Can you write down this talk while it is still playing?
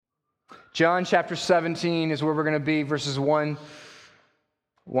John chapter 17 is where we're going to be, verses 1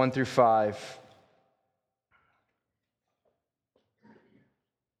 through 5.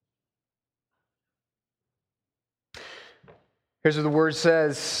 Here's what the word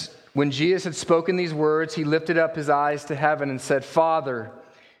says. When Jesus had spoken these words, he lifted up his eyes to heaven and said, Father,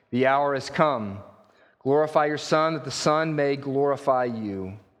 the hour has come. Glorify your Son, that the Son may glorify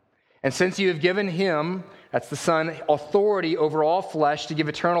you. And since you have given him, that's the Son, authority over all flesh to give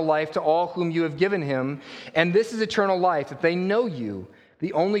eternal life to all whom you have given him, and this is eternal life, that they know you,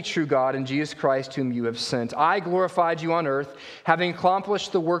 the only true God, and Jesus Christ whom you have sent. I glorified you on earth, having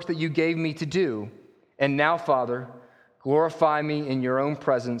accomplished the work that you gave me to do. And now, Father, glorify me in your own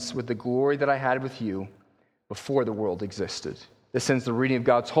presence with the glory that I had with you before the world existed. This ends the reading of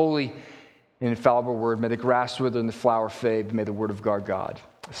God's holy and infallible word. May the grass wither and the flower fade, but may the word of God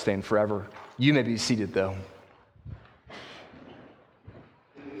stand forever. You may be seated, though.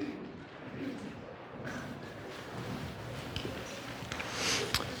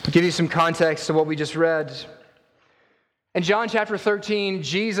 To give you some context to what we just read, in John chapter 13,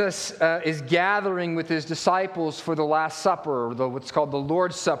 Jesus is gathering with his disciples for the Last Supper, or what's called the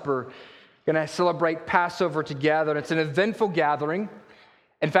Lord's Supper, going to celebrate Passover together. And it's an eventful gathering.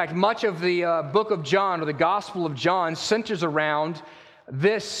 In fact, much of the book of John, or the Gospel of John, centers around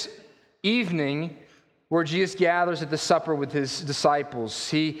this evening where Jesus gathers at the supper with his disciples.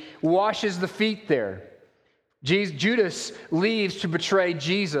 He washes the feet there. Judas leaves to betray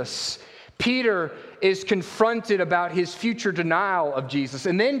Jesus. Peter is confronted about his future denial of Jesus.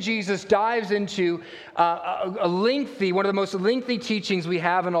 And then Jesus dives into one of the most lengthy teachings we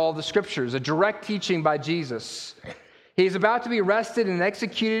have in all the scriptures, a direct teaching by Jesus. He's about to be arrested and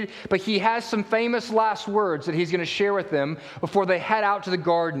executed, but he has some famous last words that he's going to share with them before they head out to the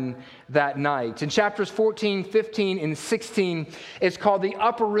garden that night. In chapters 14, 15, and 16, it's called the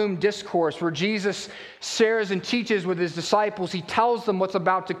Upper Room Discourse, where Jesus shares and teaches with his disciples. He tells them what's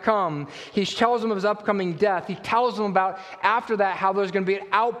about to come. He tells them of his upcoming death. He tells them about, after that, how there's going to be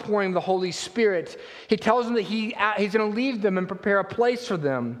an outpouring of the Holy Spirit. He tells them that he's going to leave them and prepare a place for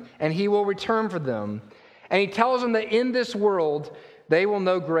them, and he will return for them. And he tells them that in this world, they will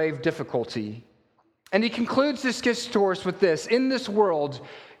know grave difficulty. And he concludes this discourse with this: in this world,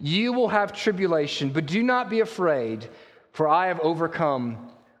 you will have tribulation, but do not be afraid, for I have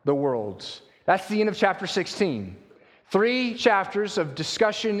overcome the world. That's the end of chapter 16. 3 chapters of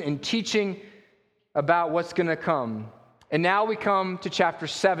discussion and teaching about what's going to come. And now we come to chapter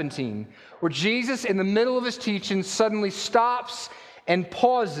 17, where Jesus, in the middle of his teaching, suddenly stops and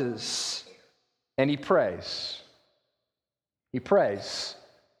pauses. And he prays. He prays.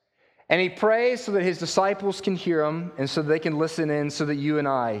 And he prays so that his disciples can hear him and so that they can listen in, so that you and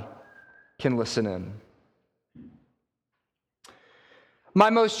I can listen in. My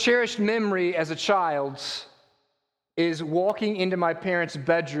most cherished memory as a child is walking into my parents'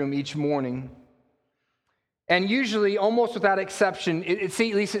 bedroom each morning. And usually, almost without exception, at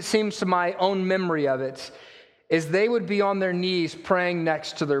least it seems to my own memory of it, is they would be on their knees praying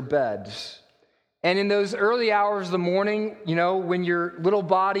next to their beds. And in those early hours of the morning, when your little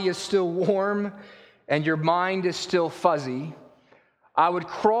body is still warm and your mind is still fuzzy, I would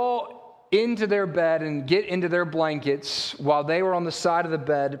crawl into their bed and get into their blankets while they were on the side of the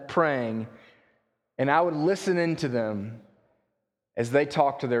bed praying, and I would listen into them as they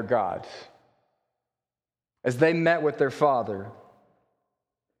talked to their God, as they met with their Father.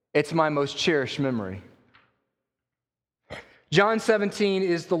 It's my most cherished memory. John 17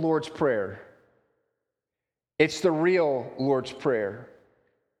 is the Lord's Prayer. It's the real Lord's Prayer.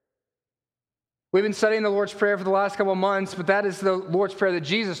 We've been studying the Lord's Prayer for the last couple of months, but that is the Lord's Prayer that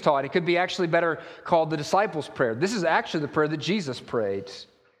Jesus taught. It could be actually better called the disciples' prayer. This is actually the prayer that Jesus prayed.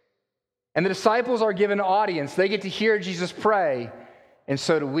 And the disciples are given audience. They get to hear Jesus pray, and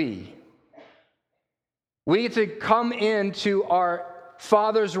so do we. We get to come into our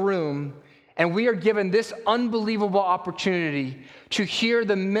Father's room, and we are given this unbelievable opportunity to hear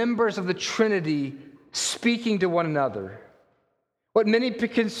the members of the Trinity speaking to one another. What many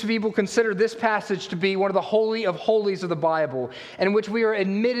people consider this passage to be one of the holy of holies of the Bible, in which we are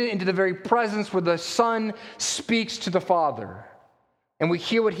admitted into the very presence where the Son speaks to the Father, and we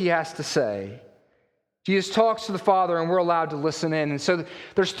hear what he has to say. Jesus talks to the Father, and we're allowed to listen in. And so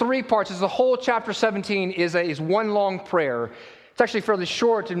there's 3 parts. The whole chapter 17 is one long prayer. It's actually fairly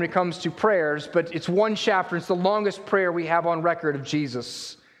short when it comes to prayers, but it's one chapter. It's the longest prayer we have on record of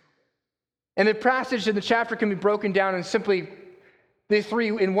Jesus. And the passage in the chapter can be broken down in simply the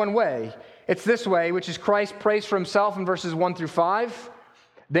 3 in one way. It's this way, which is Christ prays for himself in verses 1 through 5.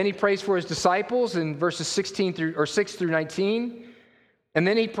 Then he prays for his disciples in verses 6 through 19. And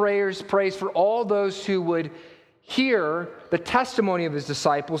then he prays for all those who would hear the testimony of his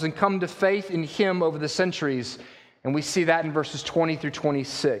disciples and come to faith in him over the centuries. And we see that in verses 20 through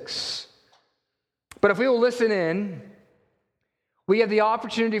 26. But if we will listen in, we have the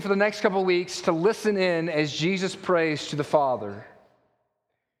opportunity for the next couple of weeks to listen in as Jesus prays to the Father.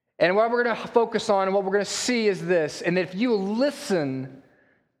 And what we're going to focus on and what we're going to see is this, and that if you listen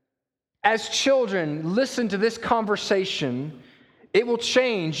as children, listen to this conversation, it will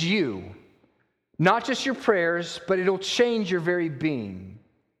change you. Not just your prayers, but it'll change your very being.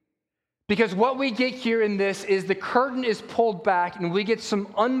 Because what we get here in this is the curtain is pulled back and we get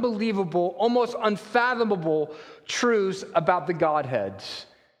some unbelievable, almost unfathomable truths about the Godhead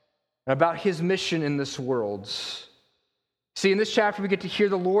and about his mission in this world. See, in this chapter, we get to hear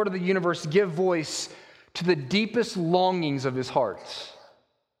the Lord of the universe give voice to the deepest longings of his heart.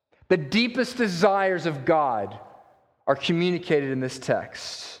 The deepest desires of God are communicated in this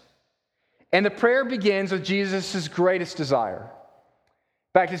text. And the prayer begins with Jesus' greatest desire.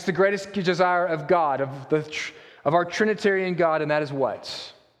 In fact, it's the greatest desire of God, of our Trinitarian God, and that is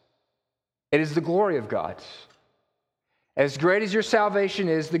what? It is the glory of God. As great as your salvation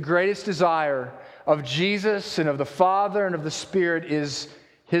is, the greatest desire of Jesus and of the Father and of the Spirit is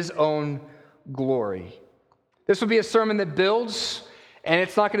his own glory. This will be a sermon that builds, and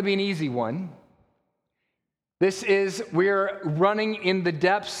it's not going to be an easy one. We're running in the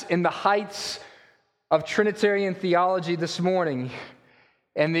depths, in the heights of Trinitarian theology this morning,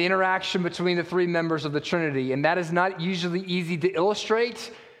 and the interaction between the three members of the Trinity. And that is not usually easy to illustrate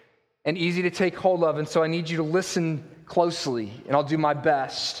and easy to take hold of. And so I need you to listen closely, and I'll do my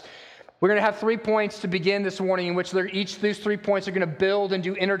best. We're going to have 3 points to begin this morning in which these 3 points are going to build and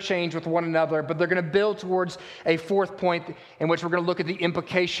do interchange with one another, but they're going to build towards a 4th point in which we're going to look at the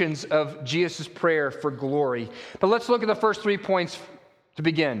implications of Jesus' prayer for glory. But let's look at the first 3 points to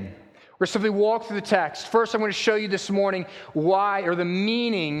begin. We're simply walk through the text. First, I'm going to show you this morning why, or the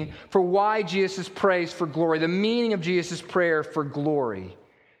meaning for why Jesus prays for glory, the meaning of Jesus' prayer for glory.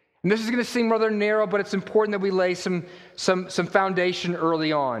 And this is going to seem rather narrow, but it's important that we lay some foundation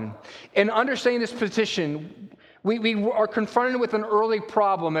early on. In understanding this petition, we are confronted with an early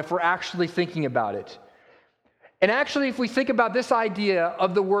problem if we're actually thinking about it. And actually, if we think about this idea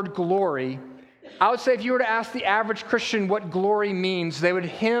of the word glory, I would say if you were to ask the average Christian what glory means, they would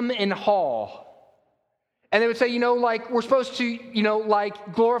hem and haw. And they would say, we're supposed to,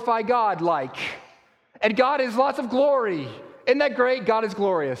 glorify God, And God is lots of glory. Isn't that great? God is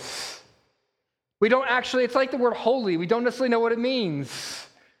glorious. We don't actually, it's like the word holy. We don't necessarily know what it means.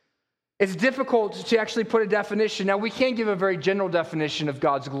 It's difficult to actually put a definition. Now, we can't give a very general definition of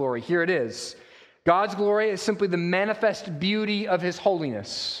God's glory. Here it is. God's glory is simply the manifest beauty of his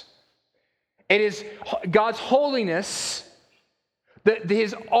holiness. It is God's holiness,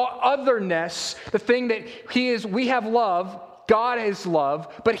 his otherness, the thing that he is. We have love, God is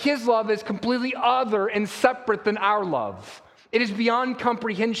love, but his love is completely other and separate than our love. It is beyond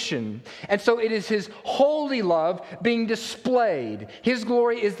comprehension. And so it is his holy love being displayed. His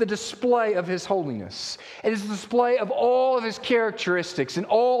glory is the display of his holiness. It is the display of all of his characteristics and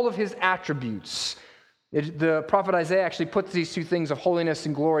all of his attributes. The prophet Isaiah actually puts these 2 things of holiness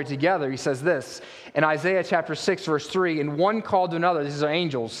and glory together. He says this in Isaiah chapter 6, verse 3, and one called to another, these are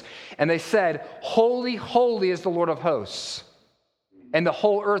angels, and they said, "Holy, holy is the Lord of hosts, and the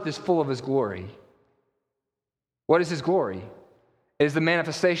whole earth is full of his glory." What is his glory? It is the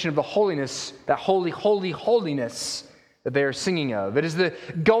manifestation of the holiness, that holy, holy, holiness that they are singing of. It is the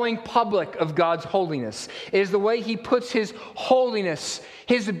going public of God's holiness. It is the way he puts his holiness,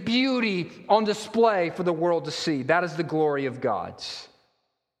 his beauty on display for the world to see. That is the glory of God.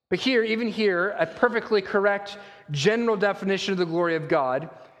 But here, even here, a perfectly correct general definition of the glory of God,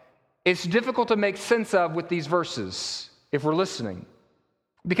 it's difficult to make sense of with these verses if we're listening.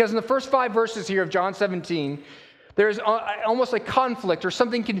 Because in the first 5 verses here of John 17, there's almost a conflict or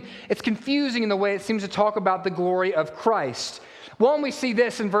something, it's confusing in the way it seems to talk about the glory of Christ. One, we see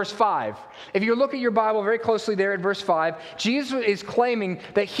this in verse 5. If you look at your Bible very closely there at verse 5, Jesus is claiming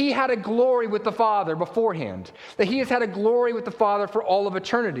that he had a glory with the Father beforehand, that he has had a glory with the Father for all of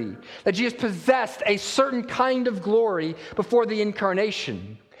eternity, that Jesus possessed a certain kind of glory before the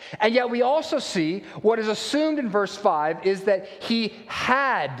incarnation. And yet we also see what is assumed in verse 5 is that he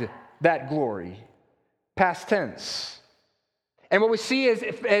had that glory. Past tense. And what we see is,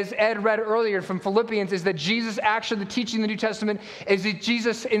 as Ed read earlier from Philippians, is that Jesus actually, the teaching in the New Testament, is that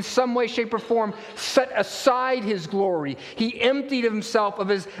Jesus in some way, shape, or form set aside his glory. He emptied himself of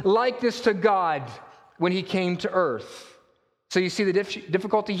his likeness to God when he came to earth. So you see the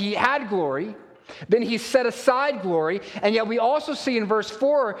difficulty. He had glory, Then he set aside glory, and yet we also see in verse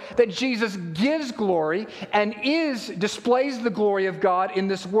 4 that Jesus gives glory and displays the glory of God in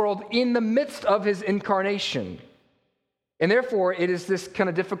this world in the midst of his incarnation. And therefore, it is this kind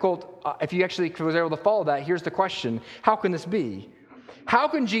of difficult, if you actually was able to follow that, here's the question: how can this be? How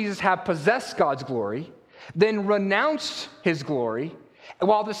can Jesus have possessed God's glory, then renounced his glory,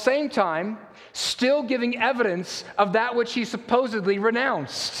 while at the same time still giving evidence of that which he supposedly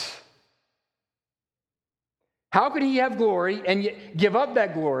renounced? How could he have glory and yet give up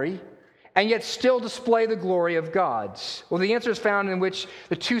that glory and yet still display the glory of God? Well, the answer is found in which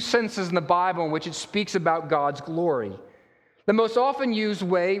the two sentences in the Bible in which it speaks about God's glory. The most often used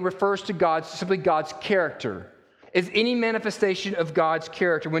way refers to simply God's character, is any manifestation of God's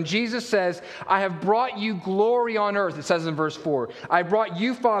character. When Jesus says, I have brought you glory on earth, it says in verse 4, I brought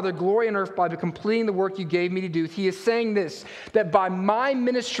you, Father, glory on earth by completing the work you gave me to do. He is saying this, that by my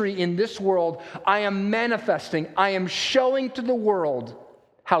ministry in this world, I am manifesting, I am showing to the world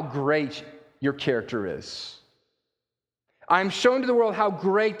how great your character is. I'm showing to the world how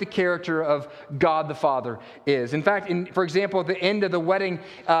great the character of God the Father is. In fact, for example, at the end of the wedding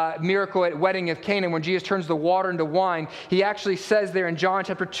miracle at wedding of Cana, when Jesus turns the water into wine, he actually says there in John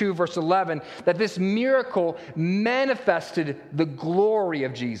chapter 2, verse 11, that this miracle manifested the glory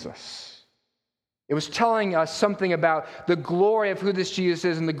of Jesus. It was telling us something about the glory of who this Jesus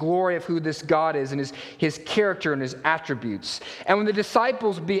is and the glory of who this God is and his character and his attributes. And when the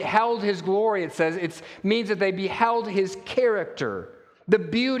disciples beheld his glory, it says, it means that they beheld his character, the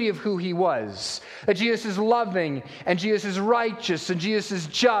beauty of who he was. That Jesus is loving, and Jesus is righteous, and Jesus is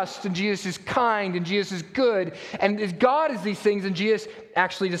just, and Jesus is kind, and Jesus is good. And God is these things, and Jesus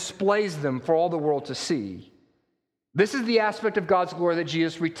actually displays them for all the world to see. This is the aspect of God's glory that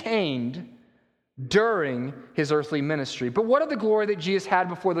Jesus retained during his earthly ministry. But what of the glory that Jesus had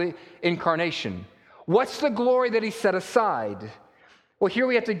before the incarnation? What's the glory that he set aside? Well, here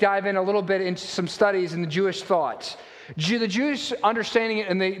we have to dive in a little bit into some studies in the Jewish thought. The Jewish understanding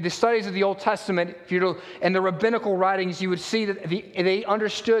and the studies of the Old Testament, and the rabbinical writings, you would see that they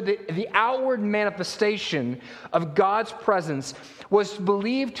understood that the outward manifestation of God's presence was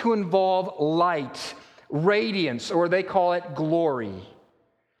believed to involve light, radiance, or they call it glory.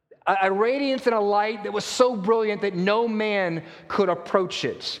 A radiance and a light that was so brilliant that no man could approach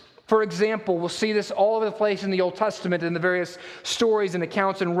it. For example, we'll see this all over the place in the Old Testament in the various stories and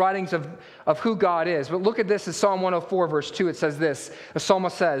accounts and writings of who God is. But look at this in Psalm 104, verse 2. It says this. The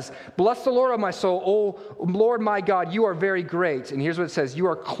psalmist says, Bless the Lord, O my soul. O Lord my God, you are very great. And here's what it says. You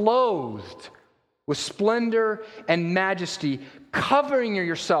are clothed with splendor and majesty, covering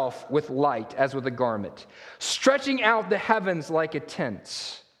yourself with light as with a garment, stretching out the heavens like a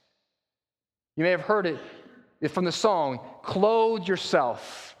tent. You may have heard it from the song, Clothe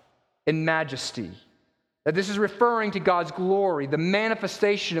yourself in majesty. That this is referring to God's glory, the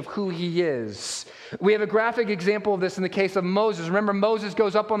manifestation of who he is. We have a graphic example of this in the case of Moses. Remember, Moses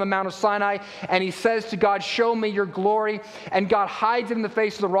goes up on the Mount of Sinai and he says to God, show me your glory. And God hides in the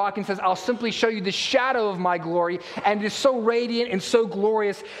face of the rock and says, I'll simply show you the shadow of my glory. And it is so radiant and so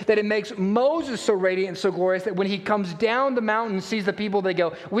glorious that it makes Moses so radiant and so glorious that when he comes down the mountain and sees the people, they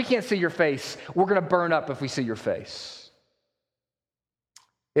go, we can't see your face. We're going to burn up if we see your face.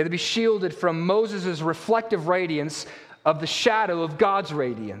 They had to be shielded from Moses' reflective radiance of the shadow of God's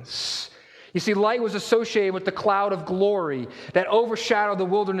radiance. You see, light was associated with the cloud of glory that overshadowed the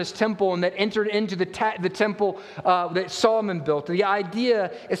wilderness temple and that entered into the temple that Solomon built. The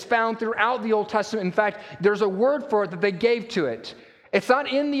idea is found throughout the Old Testament. In fact, there's a word for it that they gave to it. It's not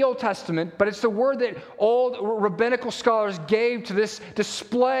in the Old Testament, but it's the word that all rabbinical scholars gave to this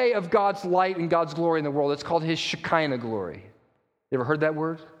display of God's light and God's glory in the world. It's called his Shekinah glory. You ever heard that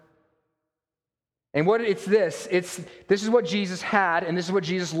word? And this is what Jesus had, and this is what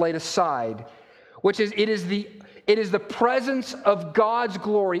Jesus laid aside, which is it is the presence of God's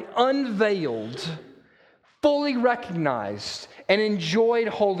glory unveiled, fully recognized, and enjoyed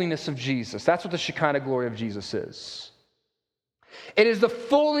holiness of Jesus. That's what the Shekinah glory of Jesus is. It is the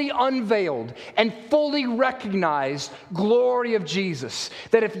fully unveiled and fully recognized glory of Jesus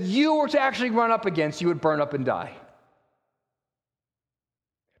that if you were to actually run up against, you would burn up and die.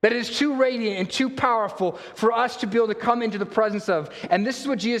 That it is too radiant and too powerful for us to be able to come into the presence of. And this is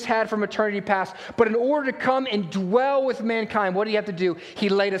what Jesus had from eternity past. But in order to come and dwell with mankind, what did he have to do? He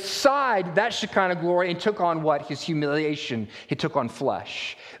laid aside that Shekinah glory and took on what? His humiliation. He took on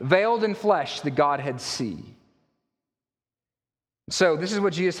flesh. Veiled in flesh, the Godhead see. So this is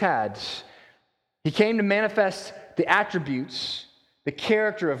what Jesus had. He came to manifest the attributes, the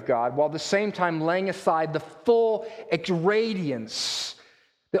character of God, while at the same time laying aside the full radiance,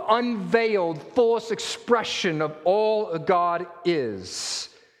 the unveiled, fullest expression of all God is.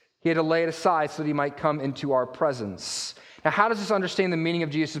 He had to lay it aside so that he might come into our presence. Now, how does this understand the meaning of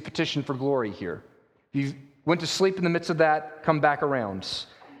Jesus' petition for glory here? If you went to sleep in the midst of that, come back around.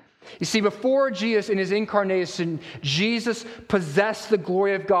 You see, before Jesus in his incarnation, Jesus possessed the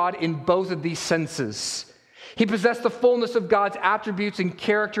glory of God in both of these senses. He possessed the fullness of God's attributes and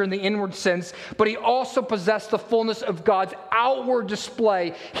character in the inward sense, but he also possessed the fullness of God's outward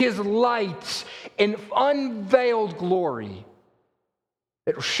display, his light and unveiled glory.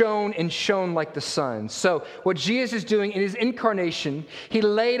 It shone like the sun. So what Jesus is doing in his incarnation, he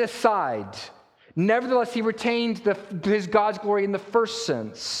laid aside. Nevertheless, he retained his God's glory in the first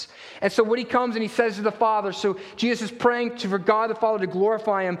sense. And so when he comes and he says to the Father, so Jesus is praying for God the Father to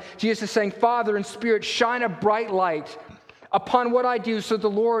glorify him. Jesus is saying, Father, in spirit, shine a bright light upon what I do so the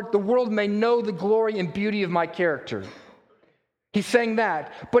world may know the glory and beauty of my character. He's saying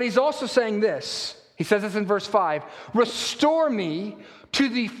that. But he's also saying this. He says this in verse 5. Restore me to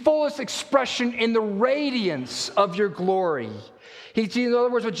the fullest expression in the radiance of your glory. In other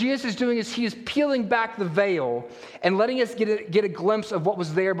words, what Jesus is doing is he is peeling back the veil and letting us get a glimpse of what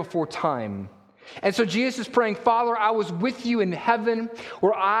was there before time. And so Jesus is praying, Father, I was with you in heaven,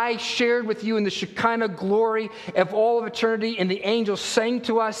 where I shared with you in the Shekinah glory of all of eternity, and the angels sang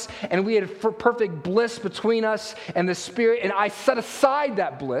to us, and we had perfect bliss between us and the Spirit. And I set aside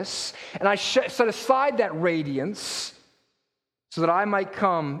that bliss, and I set aside that radiance, so that I might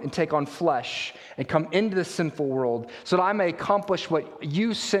come and take on flesh and come into the sinful world, so that I may accomplish what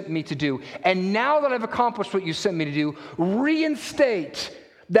you sent me to do. And now that I've accomplished what you sent me to do, reinstate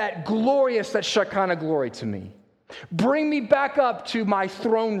that Shekinah glory to me. Bring me back up to my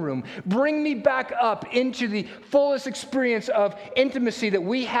throne room. Bring me back up into the fullest experience of intimacy that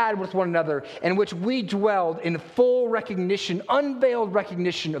we had with one another, in which we dwelled in full recognition, unveiled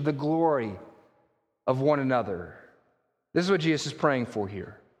recognition of the glory of one another. This is what Jesus is praying for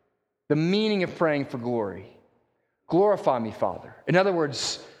here. The meaning of praying for glory. Glorify me, Father. In other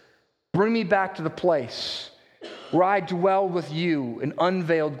words, bring me back to the place where I dwell with you in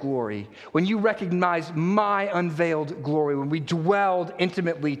unveiled glory, when you recognize my unveiled glory, when we dwelled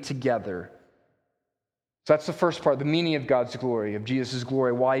intimately together. So that's the first part, the meaning of God's glory, of Jesus'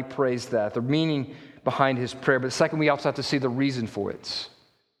 glory, why he prays that, the meaning behind his prayer. But second, we also have to see the reason for it.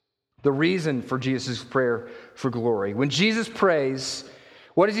 The reason for Jesus' prayer for glory. When Jesus prays,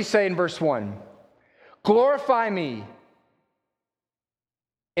 what does he say in verse 1? Glorify me.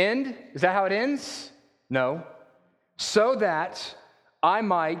 End? Is that how it ends? No. So that I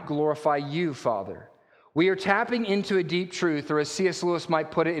might glorify you, Father. We are tapping into a deep truth, or as C.S. Lewis might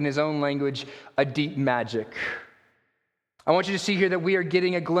put it in his own language, a deep magic. I want you to see here that we are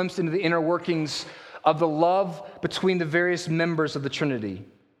getting a glimpse into the inner workings of the love between the various members of the Trinity.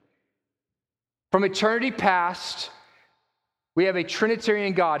 From eternity past, we have a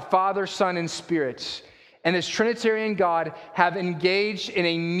Trinitarian God, Father, Son, and Spirit. And this Trinitarian God have engaged in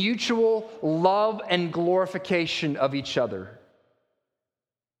a mutual love and glorification of each other.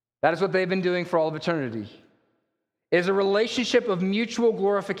 That is what they've been doing for all of eternity. It is a relationship of mutual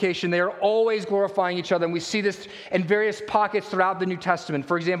glorification. They are always glorifying each other. And we see this in various pockets throughout the New Testament.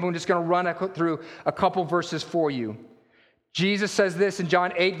 For example, I'm just going to run through a couple verses for you. Jesus says this in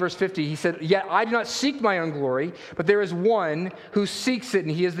John 8, verse 50. He said, Yet I do not seek my own glory, but there is one who seeks it,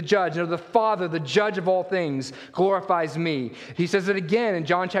 and he is the judge. And the Father, the judge of all things, glorifies me. He says it again in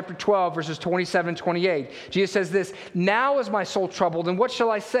John chapter 12, verses 27 and 28. Jesus says this, Now is my soul troubled, and what shall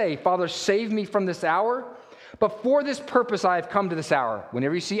I say? Father, save me from this hour? But for this purpose I have come to this hour.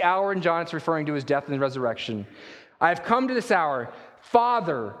 Whenever you see hour in John, it's referring to his death and resurrection. I have come to this hour.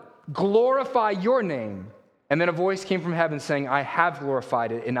 Father, glorify your name. And then a voice came from heaven saying, I have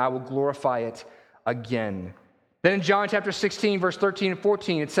glorified it, and I will glorify it again. Then in John chapter 16, verse 13 and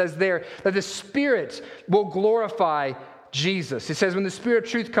 14, it says there that the Spirit will glorify Jesus. It says, when the Spirit of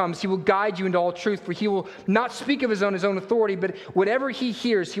truth comes, he will guide you into all truth, for he will not speak of his own authority, but whatever he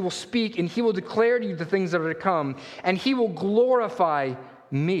hears, he will speak, and he will declare to you the things that are to come, and he will glorify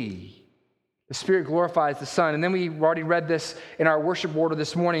me. The Spirit glorifies the Son. And then we already read this in our worship order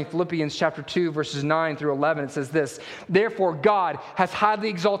this morning, Philippians chapter 2, verses 9 through 11. It says this, Therefore God has highly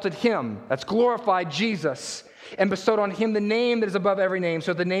exalted him, that's glorified Jesus, and bestowed on him the name that is above every name,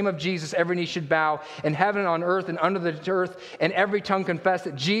 so at the name of Jesus every knee should bow, in heaven and on earth and under the earth, and every tongue confess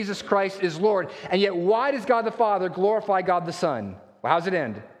that Jesus Christ is Lord. And yet why does God the Father glorify God the Son? Well, how does it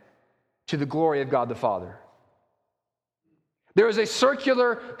end? To the glory of God the Father. There is a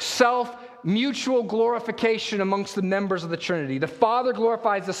circular, mutual glorification amongst the members of the Trinity. The Father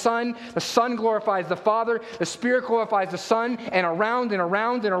glorifies the Son glorifies the Father, the Spirit glorifies the Son, and around and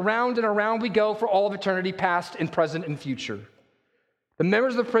around and around and around we go for all of eternity, past and present and future. The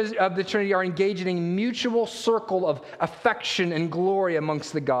members of the Trinity are engaged in a mutual circle of affection and glory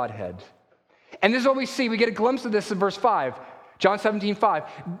amongst the Godhead. And this is what we see. We get a glimpse of this in verse 5. John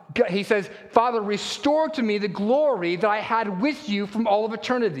 17:5. He says, Father, restore to me the glory that I had with you from all of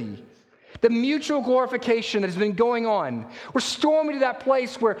eternity. The mutual glorification that has been going on. Restore me to that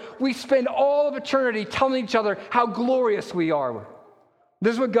place where we spend all of eternity telling each other how glorious we are.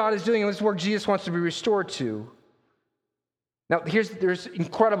 This is what God is doing, and this is where Jesus wants to be restored to. Now, there's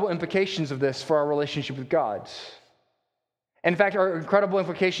incredible implications of this for our relationship with God. In fact, there are incredible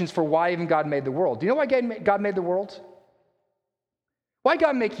implications for why even God made the world. Do you know why God made the world? Why did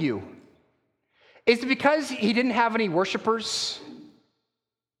God make you? Is it because he didn't have any worshipers?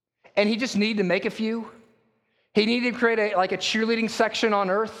 And he just needed to make a few? He needed to create a cheerleading section on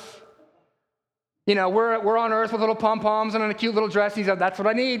earth? You know, we're on earth with little pom-poms and in a cute little dress. He said, that's what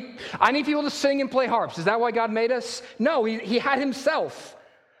I need. I need people to sing and play harps. Is that why God made us? No, he had himself.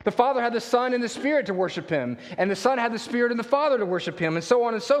 The Father had the Son and the Spirit to worship him. And the Son had the Spirit and the Father to worship him, and so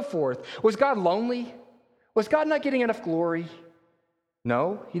on and so forth. Was God lonely? Was God not getting enough glory?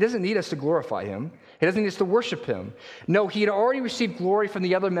 No, he doesn't need us to glorify him. He doesn't need us to worship him. No, he had already received glory from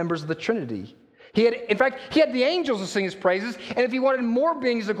the other members of the Trinity. In fact, he had the angels to sing his praises, and if he wanted more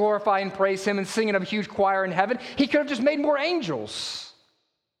beings to glorify and praise him and sing in a huge choir in heaven, he could have just made more angels.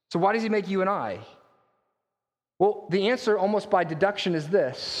 So why does he make you and I? Well, the answer almost by deduction is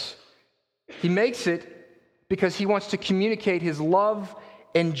this. He makes it because he wants to communicate his love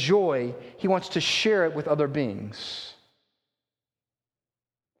and joy. He wants to share it with other beings.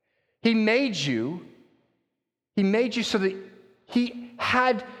 He made you so that he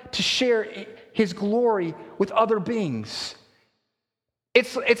had to share his glory with other beings.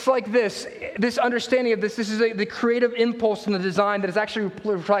 It's like this understanding of this. This is the creative impulse in the design that is actually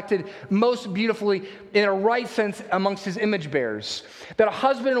reflected most beautifully in a right sense amongst his image bearers. That a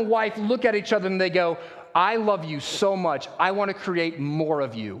husband and wife look at each other and they go, I love you so much, I want to create more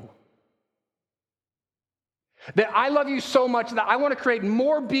of you. That I love you so much that I want to create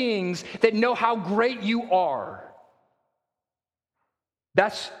more beings that know how great you are.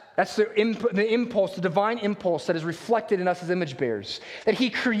 That's the impulse, the divine impulse that is reflected in us as image bearers. That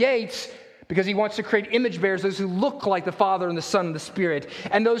he creates because he wants to create image bearers, those who look like the Father and the Son and the Spirit,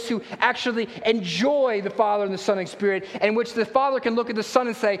 and those who actually enjoy the Father and the Son and the Spirit, in which the Father can look at the Son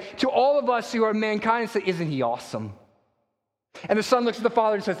and say, to all of us who are mankind, and say, isn't he awesome? And the Son looks at the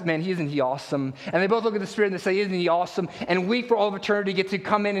Father and says, man, isn't he awesome? And they both look at the Spirit and they say, isn't he awesome? And we, for all of eternity, get to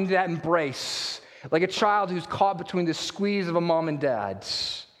come into that embrace, like a child who's caught between the squeeze of a mom and dad.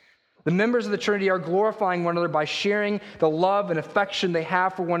 The members of the Trinity are glorifying one another by sharing the love and affection they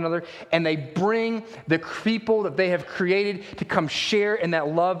have for one another, and they bring the people that they have created to come share in that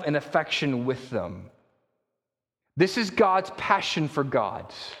love and affection with them. This is God's passion for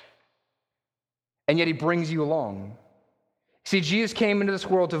God, and yet he brings you along. See, Jesus came into this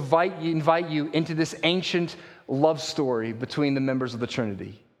world to invite you into this ancient love story between the members of the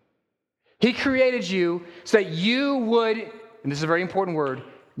Trinity. He created you so that you would, and this is a very important word,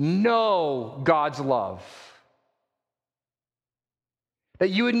 know God's love. That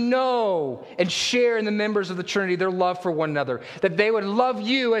you would know and share in the members of the Trinity their love for one another. That they would love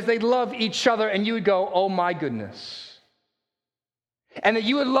you as they love each other, and you would go, oh my goodness. And that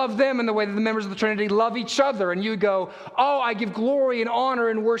you would love them in the way that the members of the Trinity love each other. And you would go, oh, I give glory and honor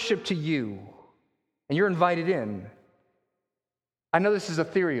and worship to you. And you're invited in. I know this is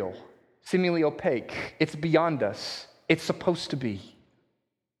ethereal, seemingly opaque. It's beyond us. It's supposed to be.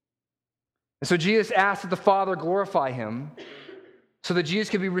 And so Jesus asked that the Father glorify him so that Jesus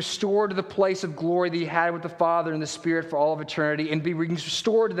could be restored to the place of glory that he had with the Father and the Spirit for all of eternity. And be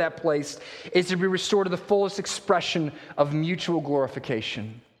restored to that place is to be restored to the fullest expression of mutual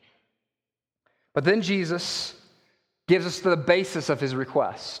glorification. But then Jesus gives us the basis of his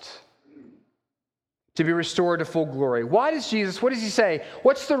request to be restored to full glory. What does he say?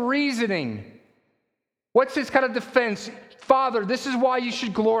 What's the reasoning? What's his kind of defense? Father, this is why you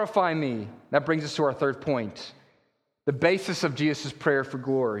should glorify me. That brings us to our third point. The basis of Jesus' prayer for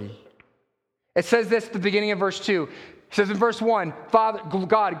glory. It says this at the beginning of verse 2. It says in verse 1, Father,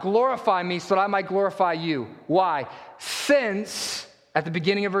 God, glorify me so that I might glorify you. Why? Since, at the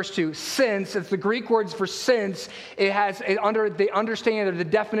beginning of verse 2, since, it's the Greek words for since, it has under the understanding of the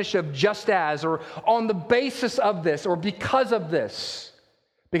definition of just as, or on the basis of this, or because of this.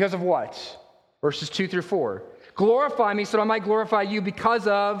 Because of what? Verses 2 through 4. Glorify me so that I might glorify you because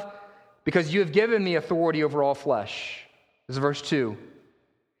of because you have given me authority over all flesh. This is verse 2.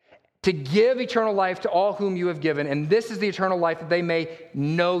 To give eternal life to all whom you have given, and this is the eternal life, that they may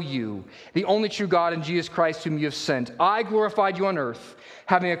know you, the only true God, and Jesus Christ whom you have sent. I glorified you on earth,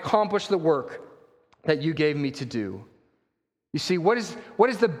 having accomplished the work that you gave me to do. You see, what is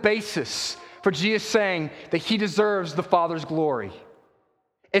the basis for Jesus saying that he deserves the Father's glory?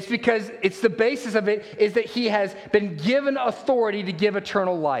 It's because the basis of it is that he has been given authority to give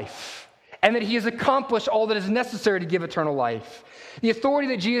eternal life, and that he has accomplished all that is necessary to give eternal life. The authority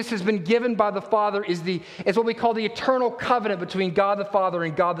that Jesus has been given by the Father is what we call the eternal covenant between God the Father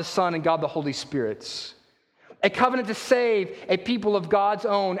and God the Son and God the Holy Spirit. A covenant to save a people of God's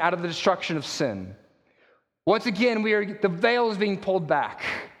own out of the destruction of sin. Once again, the veil is being pulled back.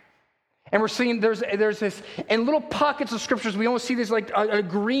 And we're seeing there's this, in little pockets of scriptures, we almost see this like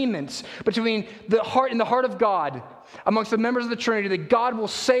agreements between the heart of God amongst the members of the Trinity that God will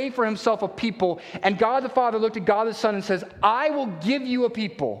save for himself a people. And God the Father looked at God the Son and says, I will give you a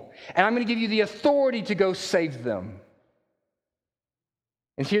people, and I'm going to give you the authority to go save them.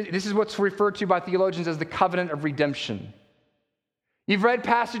 And here, this is what's referred to by theologians as the covenant of redemption. You've read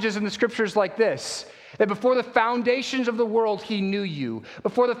passages in the scriptures like this, that before the foundations of the world, he knew you.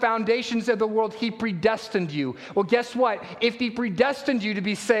 Before the foundations of the world, he predestined you. Well, guess what? If he predestined you to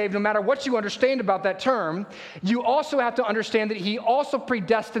be saved, no matter what you understand about that term, you also have to understand that he also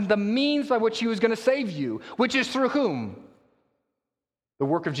predestined the means by which he was going to save you, which is through whom? The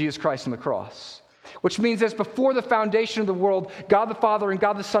work of Jesus Christ on the cross. Which means that before the foundation of the world, God the Father and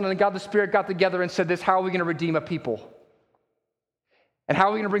God the Son and God the Spirit got together and said this: how are we going to redeem a people? And how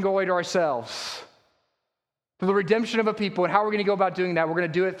are we going to bring glory to ourselves? For the redemption of a people. And how are we going to go about doing that? We're going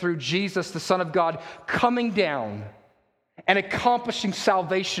to do it through Jesus, the Son of God, coming down and accomplishing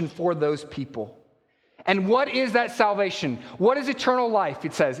salvation for those people. And what is that salvation? What is eternal life?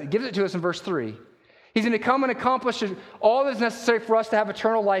 It says, it gives it to us in verse 3. He's going to come and accomplish all that's necessary for us to have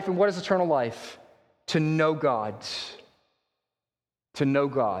eternal life. And what is eternal life? To know God. To know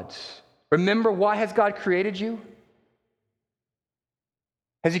God. Remember, why has God created you?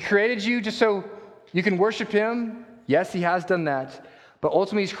 Has he created you just so you can worship him? Yes, he has done that. But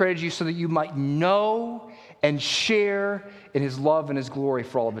ultimately, he's created you so that you might know and share in his love and his glory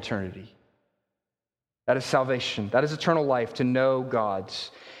for all of eternity. That is salvation. That is eternal life, to know God.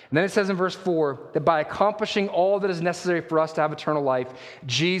 And then it says in verse 4 that by accomplishing all that is necessary for us to have eternal life,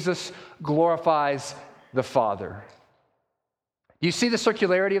 Jesus glorifies the Father. Do you see the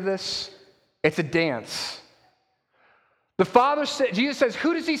circularity of this? It's a dance. The Father, Jesus says,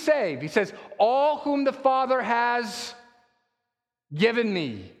 who does he save? He says, all whom the Father has given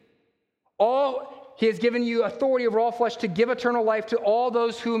me. He has given you authority over all flesh to give eternal life to all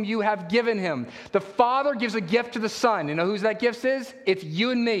those whom you have given him. The Father gives a gift to the Son. You know whose that gift is? It's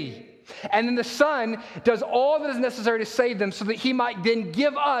you and me. And then the Son does all that is necessary to save them so that he might then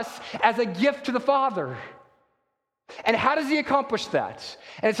give us as a gift to the Father. And how does he accomplish that?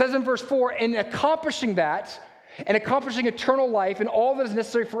 And it says in verse 4, in accomplishing that, and accomplishing eternal life and all that is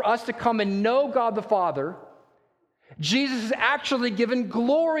necessary for us to come and know God the Father, Jesus has actually given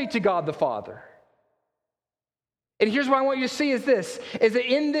glory to God the Father. And here's what I want you to see is that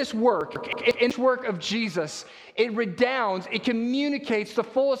in this work of Jesus, it redounds, it communicates the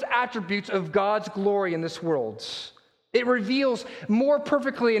fullest attributes of God's glory in this world. It reveals more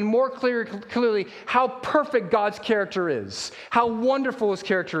perfectly and more clearly how perfect God's character is, how wonderful his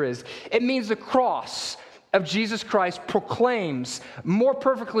character is. It means the cross of Jesus Christ proclaims more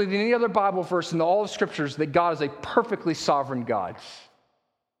perfectly than any other Bible verse in all of Scriptures that God is a perfectly sovereign God.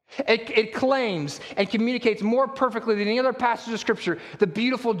 It claims and communicates more perfectly than any other passage of Scripture the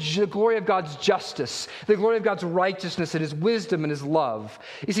beautiful glory of God's justice, the glory of God's righteousness and his wisdom and his love.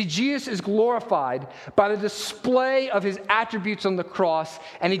 You see, Jesus is glorified by the display of his attributes on the cross,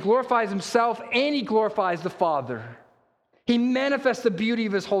 and he glorifies himself and he glorifies the Father. He manifests the beauty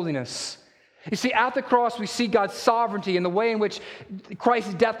of his holiness. You see, at the cross, we see God's sovereignty and the way in which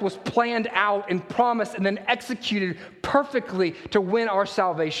Christ's death was planned out and promised and then executed perfectly to win our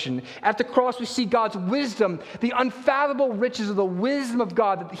salvation. At the cross, we see God's wisdom, the unfathomable riches of the wisdom of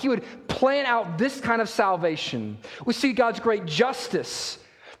God, that he would plan out this kind of salvation. We see God's great justice,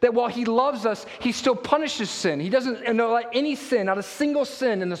 that while he loves us, he still punishes sin. He doesn't let any sin, not a single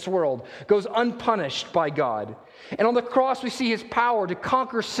sin in this world, goes unpunished by God. And on the cross, we see his power to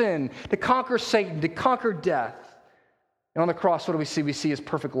conquer sin, to conquer Satan, to conquer death. And on the cross, what do we see? We see his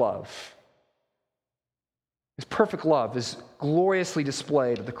perfect love. His perfect love is gloriously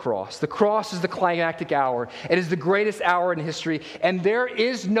displayed at the cross. The cross is the climactic hour. It is the greatest hour in history. And there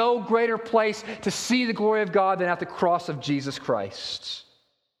is no greater place to see the glory of God than at the cross of Jesus Christ.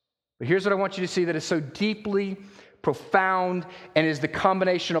 But here's what I want you to see that is so deeply profound and is the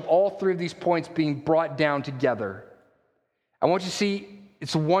combination of all three of these points being brought down together. I want you to see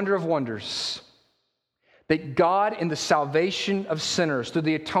it's a wonder of wonders that God, in the salvation of sinners through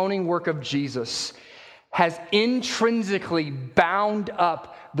the atoning work of Jesus, has intrinsically bound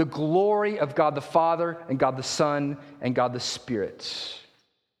up the glory of God the Father and God the Son and God the Spirit.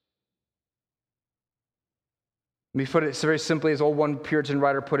 Let me put it so very simply, as old one Puritan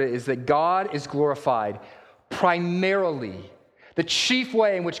writer put it, is that God is glorified primarily. The chief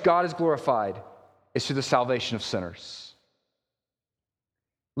way in which God is glorified is through the salvation of sinners.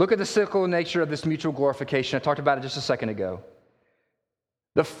 Look at the cyclical nature of this mutual glorification. I talked about it just a second ago.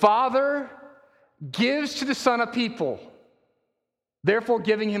 The Father gives to the Son a people, therefore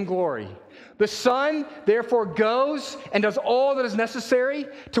giving him glory. The Son, therefore, goes and does all that is necessary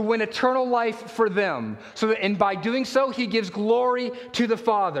to win eternal life for them. And by doing so, he gives glory to the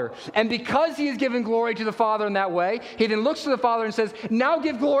Father. And because he is giving glory to the Father in that way, he then looks to the Father and says, now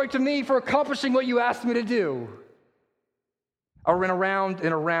give glory to me for accomplishing what you asked me to do. Or in around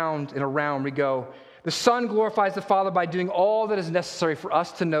and around and around we go. The Son glorifies the Father by doing all that is necessary for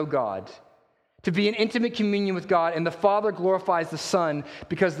us to know God, to be in intimate communion with God, and the Father glorifies the Son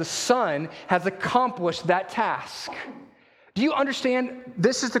because the Son has accomplished that task. Do you understand?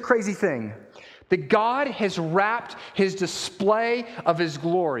 This is the crazy thing. That God has wrapped his display of his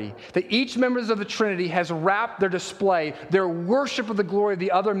glory, that each member of the Trinity has wrapped their display, their worship of the glory of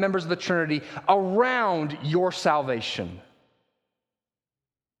the other members of the Trinity around your salvation.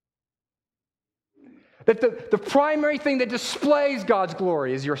 That the primary thing that displays God's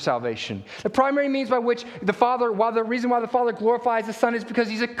glory is your salvation. The primary means by which the reason why the Father glorifies the Son is because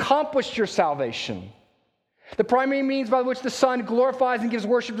he's accomplished your salvation. The primary means by which the Son glorifies and gives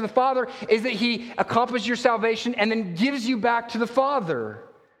worship to the Father is that he accomplished your salvation and then gives you back to the Father.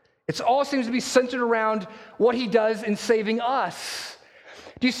 It all seems to be centered around what he does in saving us.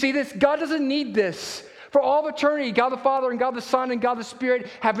 Do you see this? God doesn't need this. For all of eternity, God the Father and God the Son and God the Spirit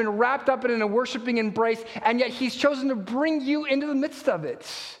have been wrapped up in a worshiping embrace, and yet he's chosen to bring you into the midst of it.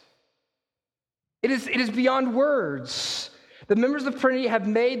 It is beyond words. The members of the Trinity have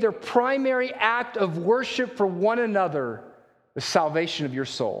made their primary act of worship for one another the salvation of your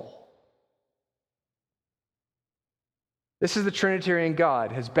soul. This is the Trinitarian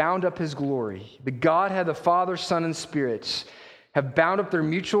God, has bound up his glory. The Godhead, the Father, Son, and Spirit have bound up their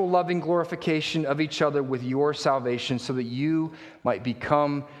mutual loving glorification of each other with your salvation so that you might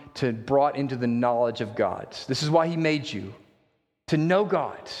become brought into the knowledge of God. This is why he made you, to know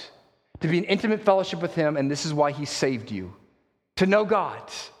God, to be in intimate fellowship with him, and this is why he saved you, to know God,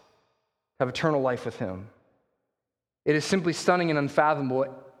 to have eternal life with him. It is simply stunning and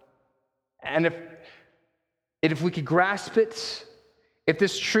unfathomable. And if we could grasp it, if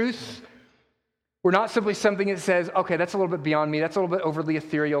this truth were not simply something that says, okay, that's a little bit beyond me, that's a little bit overly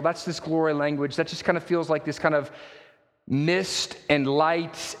ethereal, that's this glory language, that just kind of feels like this kind of mist and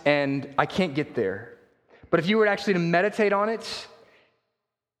light, and I can't get there. But if you were actually to meditate on it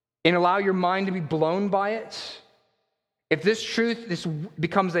and allow your mind to be blown by it, if this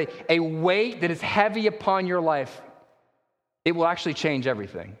becomes a weight that is heavy upon your life, it will actually change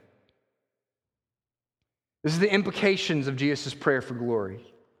everything. This is the implications of Jesus' prayer for glory.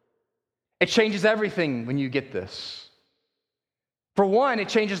 It changes everything when you get this. For one, it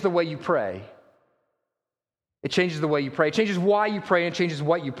changes the way you pray. It changes the way you pray. It changes why you pray, and it changes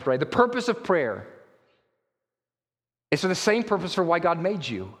what you pray. The purpose of prayer is for the same purpose for why God made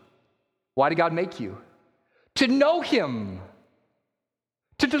you. Why did God make you? To know him,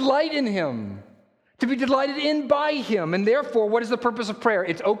 to delight in him, to be delighted in by him. And therefore, what is the purpose of prayer?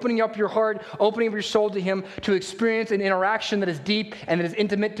 It's opening up your heart, opening up your soul to him, to experience an interaction that is deep and that is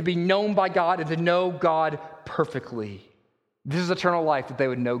intimate, to be known by God and to know God perfectly. This is eternal life, that they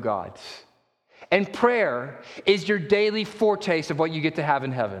would know God. And prayer is your daily foretaste of what you get to have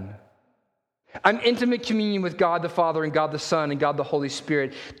in heaven. An intimate communion with God the Father and God the Son and God the Holy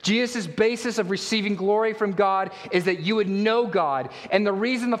Spirit. Jesus' basis of receiving glory from God is that you would know God. And the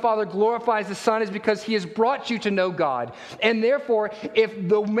reason the Father glorifies the Son is because he has brought you to know God. And therefore, if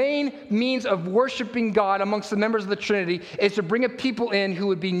the main means of worshiping God amongst the members of the Trinity is to bring a people in who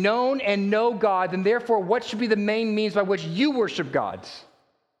would be known and know God, then therefore, what should be the main means by which you worship God?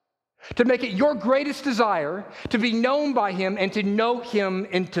 To make it your greatest desire to be known by him and to know him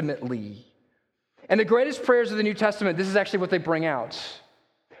intimately. And the greatest prayers of the New Testament, this is actually what they bring out.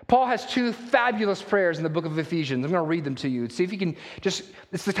 Paul has two fabulous prayers in the book of Ephesians. I'm going to read them to you. See if you can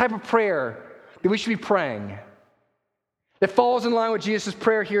it's the type of prayer that we should be praying. that falls in line with Jesus'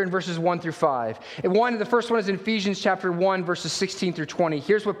 prayer here in verses 1 through 5. And the first one is in Ephesians chapter 1, verses 16 through 20.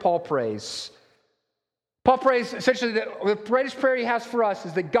 Here's what Paul prays. Paul prays essentially that the greatest prayer he has for us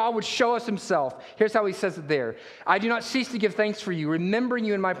is that God would show us himself. Here's how he says it there. I do not cease to give thanks for you, remembering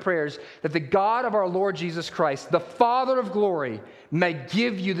you in my prayers, that the God of our Lord Jesus Christ, the Father of glory, may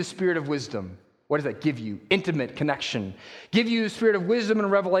give you the spirit of wisdom. What does that give you? Intimate connection. Give you the spirit of wisdom and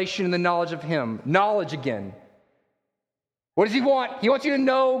revelation and the knowledge of him. Knowledge again. What does he want? He wants you to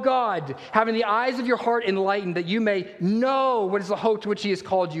know God, having the eyes of your heart enlightened, that you may know what is the hope to which he has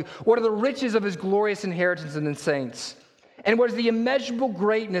called you, what are the riches of his glorious inheritance in the saints, and what is the immeasurable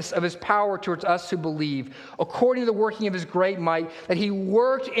greatness of his power towards us who believe, according to the working of his great might, that he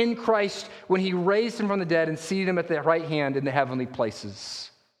worked in Christ when he raised him from the dead and seated him at the right hand in the heavenly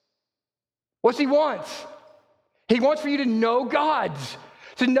places. What's he want? He wants for you to know God.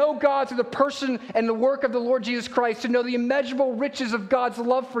 To know God through the person and the work of the Lord Jesus Christ, to know the immeasurable riches of God's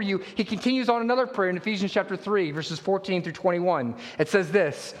love for you. He continues on another prayer in Ephesians chapter 3, verses 14 through 21. It says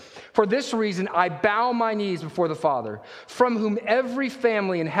this, for this reason I bow my knees before the Father, from whom every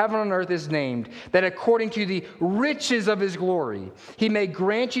family in heaven and earth is named, that according to the riches of his glory, he may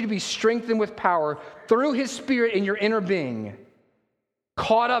grant you to be strengthened with power through his Spirit in your inner being,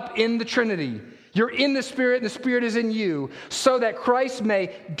 caught up in the Trinity. You're in the Spirit, and the Spirit is in you, so that Christ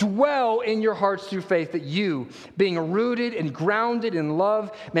may dwell in your hearts through faith, that you, being rooted and grounded in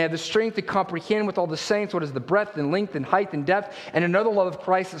love, may have the strength to comprehend with all the saints what is the breadth and length and height and depth, and another love of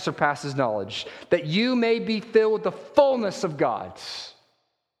Christ that surpasses knowledge, that you may be filled with the fullness of God.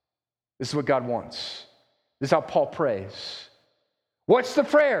 This is what God wants. This is how Paul prays. What's the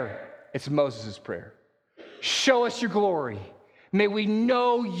prayer? It's Moses' prayer. Show us your glory. May we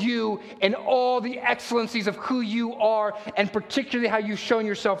know you and all the excellencies of who you are, and particularly how you've shown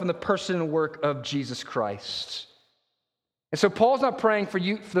yourself in the person and work of Jesus Christ. And so Paul's not praying for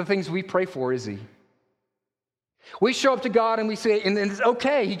you for the things we pray for, is he? We show up to God and we say, and it's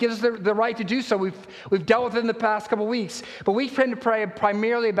okay. He gives us the right to do so. We've dealt with it in the past couple weeks. But we tend to pray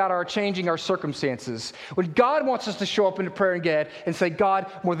primarily about changing our circumstances. When God wants us to show up into prayer and say, God,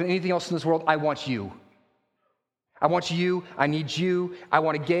 more than anything else in this world, I want you. I want you, I need you, I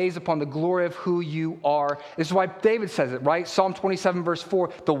want to gaze upon the glory of who you are. This is why David says it, right? Psalm 27, verse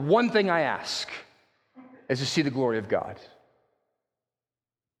 4, the one thing I ask is to see the glory of God.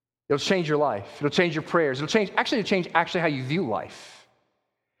 It'll change your life. It'll change your prayers. It'll change how you view life.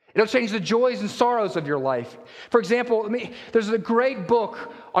 It'll change the joys and sorrows of your life. For example, there's a great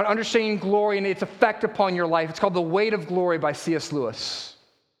book on understanding glory and its effect upon your life. It's called The Weight of Glory by C.S. Lewis.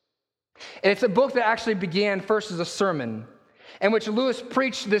 And it's a book that actually began first as a sermon, in which Lewis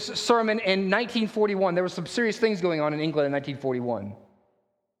preached this sermon in 1941. There were some serious things going on in England in 1941.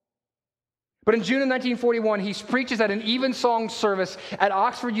 But in June of 1941, he preaches at an evensong service at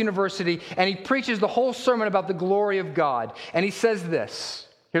Oxford University, and he preaches the whole sermon about the glory of God. And he says this,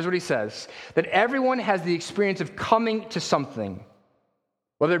 here's what he says, that everyone has the experience of coming to something,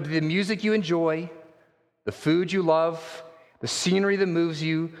 whether it be the music you enjoy, the food you love, the scenery that moves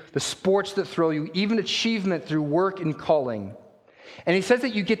you, the sports that thrill you, even achievement through work and calling. And he says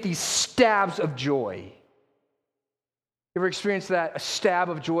that you get these stabs of joy. You ever experienced that? A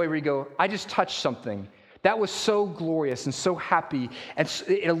stab of joy where you go, I just touched something. That was so glorious and so happy, and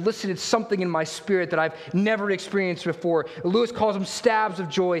it elicited something in my spirit that I've never experienced before. Lewis calls them stabs of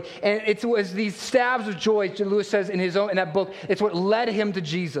joy, and it was these stabs of joy, Lewis says in that book, it's what led him to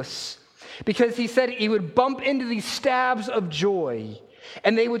Jesus. Because he said he would bump into these stabs of joy,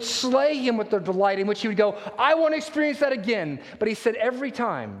 and they would slay him with their delight, in which he would go, I want to experience that again. But he said every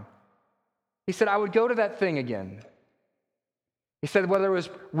time, he said, I would go to that thing again. He said whether it was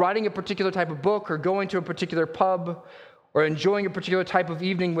writing a particular type of book or going to a particular pub or enjoying a particular type of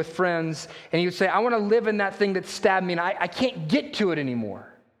evening with friends, and he would say, I want to live in that thing that stabbed me, and I can't get to it anymore.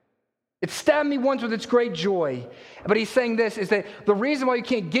 It stabbed me once with its great joy. But he's saying this, is that the reason why you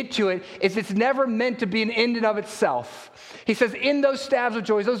can't get to it is it's never meant to be an end in of itself. He says in those stabs of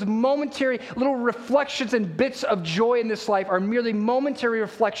joy, those momentary little reflections and bits of joy in this life are merely momentary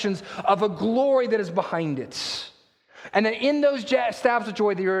reflections of a glory that is behind it. And that in those stabs of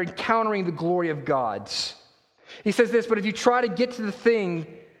joy, that you're encountering the glory of God. He says this, but if you try to get to the thing,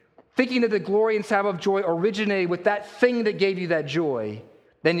 thinking that the glory and stab of joy originated with that thing that gave you that joy,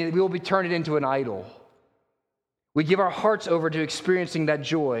 then we will be turning it into an idol. We give our hearts over to experiencing that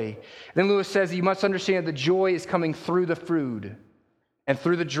joy. Then Lewis says you must understand that the joy is coming through the food and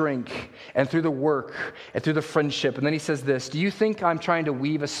through the drink and through the work and through the friendship. And then he says this, do you think I'm trying to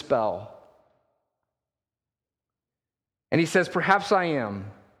weave a spell? And he says, perhaps I am.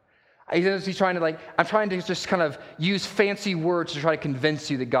 He's trying to I'm trying to just kind of use fancy words to try to convince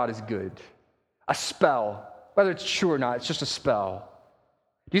you that God is good. A spell. Whether it's true or not, it's just a spell.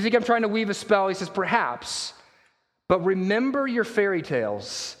 Do you think I'm trying to weave a spell? He says, perhaps. But remember your fairy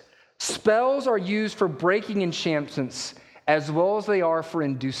tales. Spells are used for breaking enchantments as well as they are for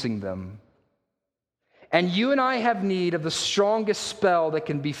inducing them. And you and I have need of the strongest spell that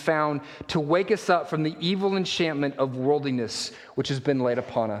can be found to wake us up from the evil enchantment of worldliness which has been laid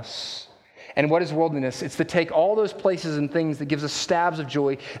upon us. And what is worldliness? It's to take all those places and things that gives us stabs of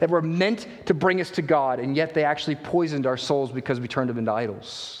joy that were meant to bring us to God, and yet they actually poisoned our souls because we turned them into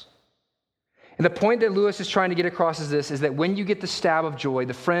idols. And the point that Lewis is trying to get across is this, is that when you get the stab of joy,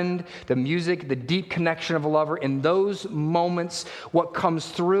 the friend, the music, the deep connection of a lover, in those moments, what comes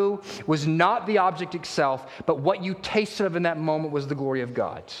through was not the object itself, but what you tasted of in that moment was the glory of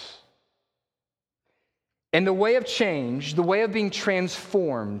God. And the way of change, the way of being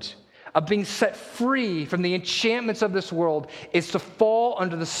transformed, of being set free from the enchantments of this world, is to fall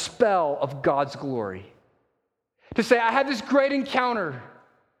under the spell of God's glory. To say, I had this great encounter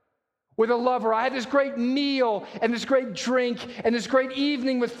with a lover. I had this great meal and this great drink and this great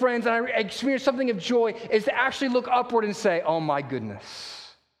evening with friends, and I experienced something of joy, is to actually look upward and say, oh my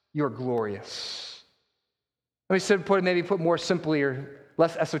goodness, you're glorious. Let me put more simply or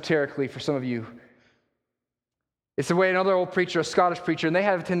less esoterically for some of you. It's the way another old preacher, a Scottish preacher, and they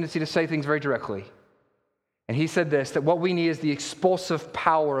have a tendency to say things very directly. And he said this, that what we need is the expulsive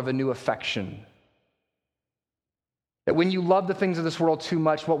power of a new affection. That when you love the things of this world too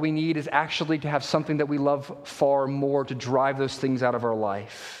much, what we need is actually to have something that we love far more to drive those things out of our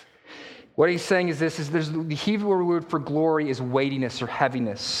life. What he's saying is this, the Hebrew word for glory is weightiness or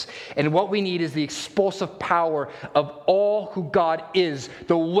heaviness. And what we need is the expulsive power of all who God is,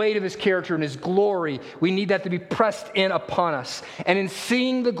 the weight of his character and his glory. We need that to be pressed in upon us. And in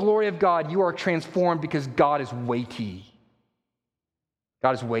seeing the glory of God, you are transformed because God is weighty.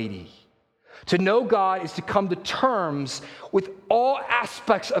 God is weighty. To know God is to come to terms with all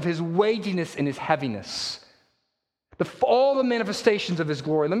aspects of his weightiness and his heaviness. All the manifestations of his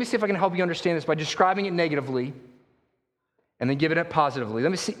glory. Let me see if I can help you understand this by describing it negatively and then giving it positively.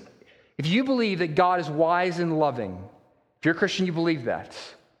 Let me see. If you believe that God is wise and loving, if you're a Christian, you believe that.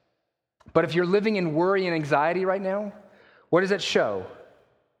 But if you're living in worry and anxiety right now, what does that show?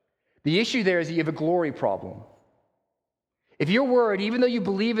 The issue there is that you have a glory problem. If you're worried, even though you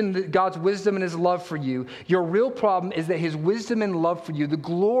believe in God's wisdom and his love for you, your real problem is that his wisdom and love for you, the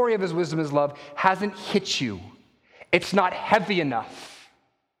glory of his wisdom and his love, hasn't hit you. It's not heavy enough.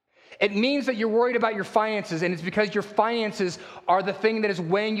 It means that you're worried about your finances, and it's because your finances are the thing that is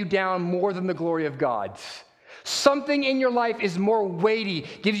weighing you down more than the glory of God. Something in your life is more weighty,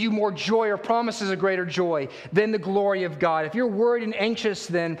 gives you more joy, or promises a greater joy than the glory of God. If you're worried and anxious,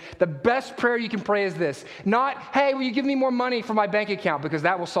 then the best prayer you can pray is this. Not, hey, will you give me more money for my bank account, because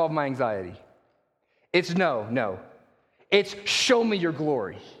that will solve my anxiety. It's no. It's show me your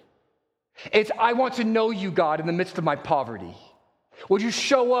glory. It's, I want to know you, God, in the midst of my poverty. Would you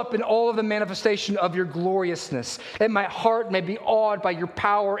show up in all of the manifestation of your gloriousness, that my heart may be awed by your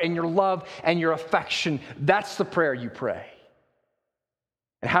power and your love and your affection? That's the prayer you pray.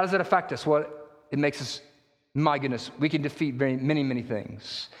 And how does that affect us? Well, it makes us, my goodness, we can defeat many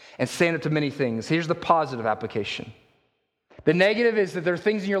things and stand up to many things. Here's the positive application. The negative is that there are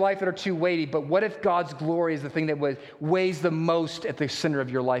things in your life that are too weighty, but what if God's glory is the thing that weighs the most at the center of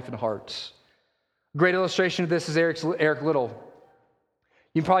your life and heart? A great illustration of this is Eric Liddell.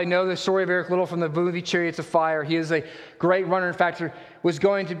 You probably know the story of Eric Liddell from the movie Chariots of Fire. He is a great runner. In fact, was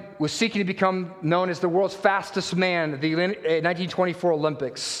seeking to become known as the world's fastest man at the 1924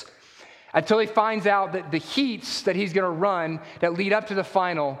 Olympics, until he finds out that the heats that he's going to run that lead up to the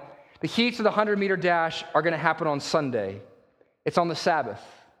final, the heats of the 100-meter dash are going to happen on Sunday. It's on the Sabbath.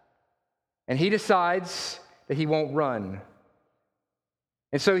 And he decides that he won't run.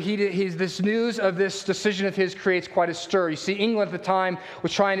 And so this news of this decision of his creates quite a stir. You see, England at the time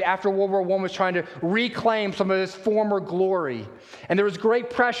was after World War I, was trying to reclaim some of his former glory. And there was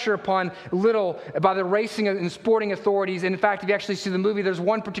great pressure upon Liddell by the racing and sporting authorities. And in fact, if you actually see the movie, there's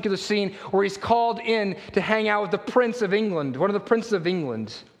one particular scene where he's called in to hang out with the Prince of England, one of the princes of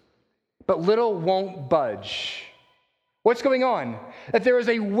England. But Liddell won't budge. What's going on? That there is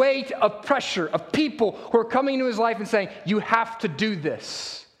a weight of pressure of people who are coming into his life and saying, you have to do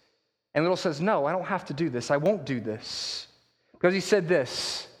this. And Liddell says, no, I don't have to do this. I won't do this. Because he said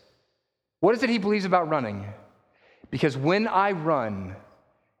this. What is it he believes about running? Because when I run,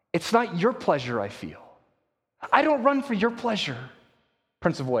 it's not your pleasure I feel. I don't run for your pleasure,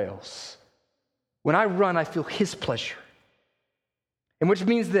 Prince of Wales. When I run, I feel his pleasure. And which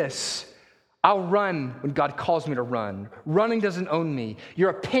means this: I'll run when God calls me to run. Running doesn't own me. Your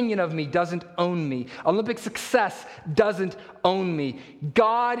opinion of me doesn't own me. Olympic success doesn't own me.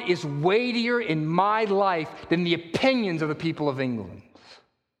 God is weightier in my life than the opinions of the people of England.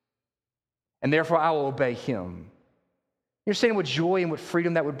 And therefore, I will obey him. You understand what joy and what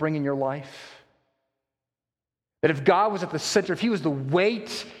freedom that would bring in your life? That if God was at the center, if he was the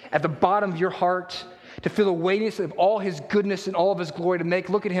weight at the bottom of your heart, to feel the weightiness of all his goodness and all of his glory,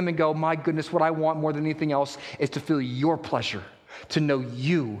 to look at him and go, my goodness, what I want more than anything else is to feel your pleasure, to know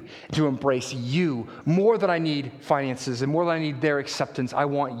you, to embrace you. More than I need finances and more than I need their acceptance, I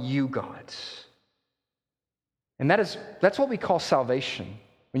want you, God. And that's what we call salvation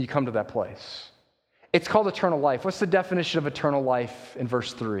when you come to that place. It's called eternal life. What's the definition of eternal life in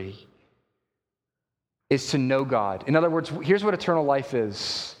verse 3? Is to know God. In other words, here's what eternal life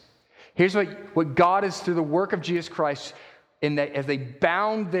is. Here's what God is through the work of Jesus Christ, in that as they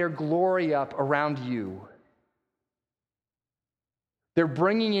bound their glory up around you, they're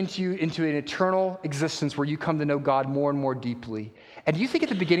bringing into an eternal existence where you come to know God more and more deeply. And do you think at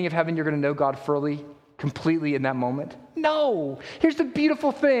the beginning of heaven you're going to know God fully, completely in that moment? No. Here's the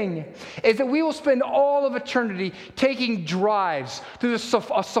beautiful thing, is that we will spend all of eternity taking drives through a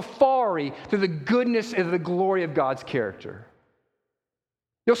safari through the goodness and the glory of God's character.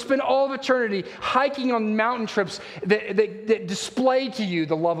 You'll spend all of eternity hiking on mountain trips that display to you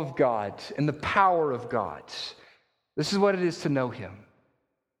the love of God and the power of God. This is what it is to know him.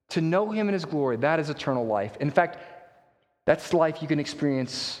 To know him in his glory, that is eternal life. In fact, that's life you can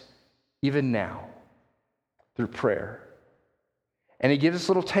experience even now through prayer. And he gives us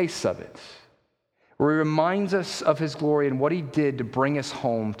little tastes of it, where he reminds us of his glory and what he did to bring us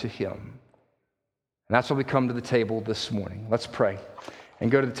home to him. And that's why we come to the table this morning. Let's pray and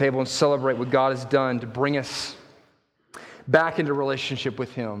go to the table and celebrate what God has done to bring us back into relationship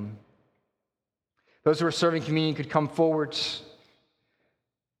with him. Those who are serving communion could come forward.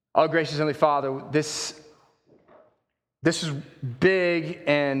 Oh, gracious Heavenly Father, this is big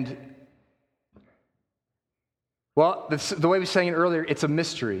and, well, the way we sang it earlier, it's a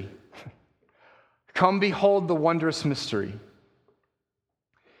mystery. Come behold the wondrous mystery.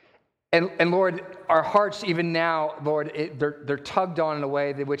 And Lord, our hearts even now, Lord, they're tugged on in a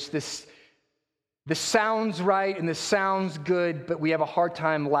way in which this sounds right and this sounds good, but we have a hard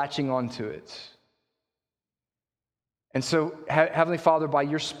time latching onto it. And so, Heavenly Father, by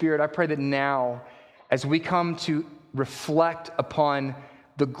your Spirit, I pray that now, as we come to reflect upon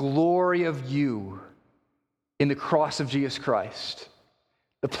the glory of you in the cross of Jesus Christ,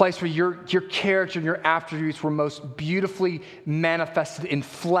 the place where your character and your attributes were most beautifully manifested in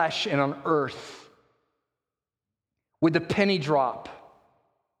flesh and on earth, would the penny drop?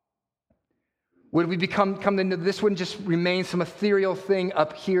 Would we come to know this wouldn't just remain some ethereal thing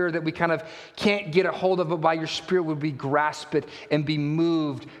up here that we kind of can't get a hold of, but by your Spirit would we grasp it and be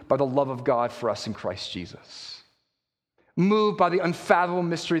moved by the love of God for us in Christ Jesus? Moved by the unfathomable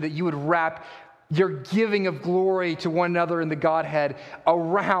mystery that you would wrap your giving of glory to one another in the Godhead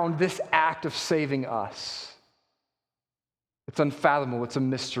around this act of saving us. It's unfathomable. It's a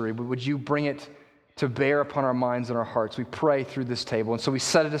mystery. But would you bring it to bear upon our minds and our hearts? We pray through this table. And so we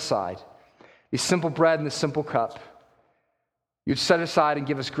set it aside. The simple bread and the simple cup. You'd set aside and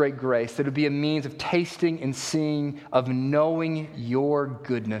give us great grace, that it would be a means of tasting and seeing, of knowing your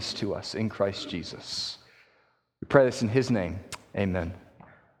goodness to us in Christ Jesus. We pray this in his name. Amen.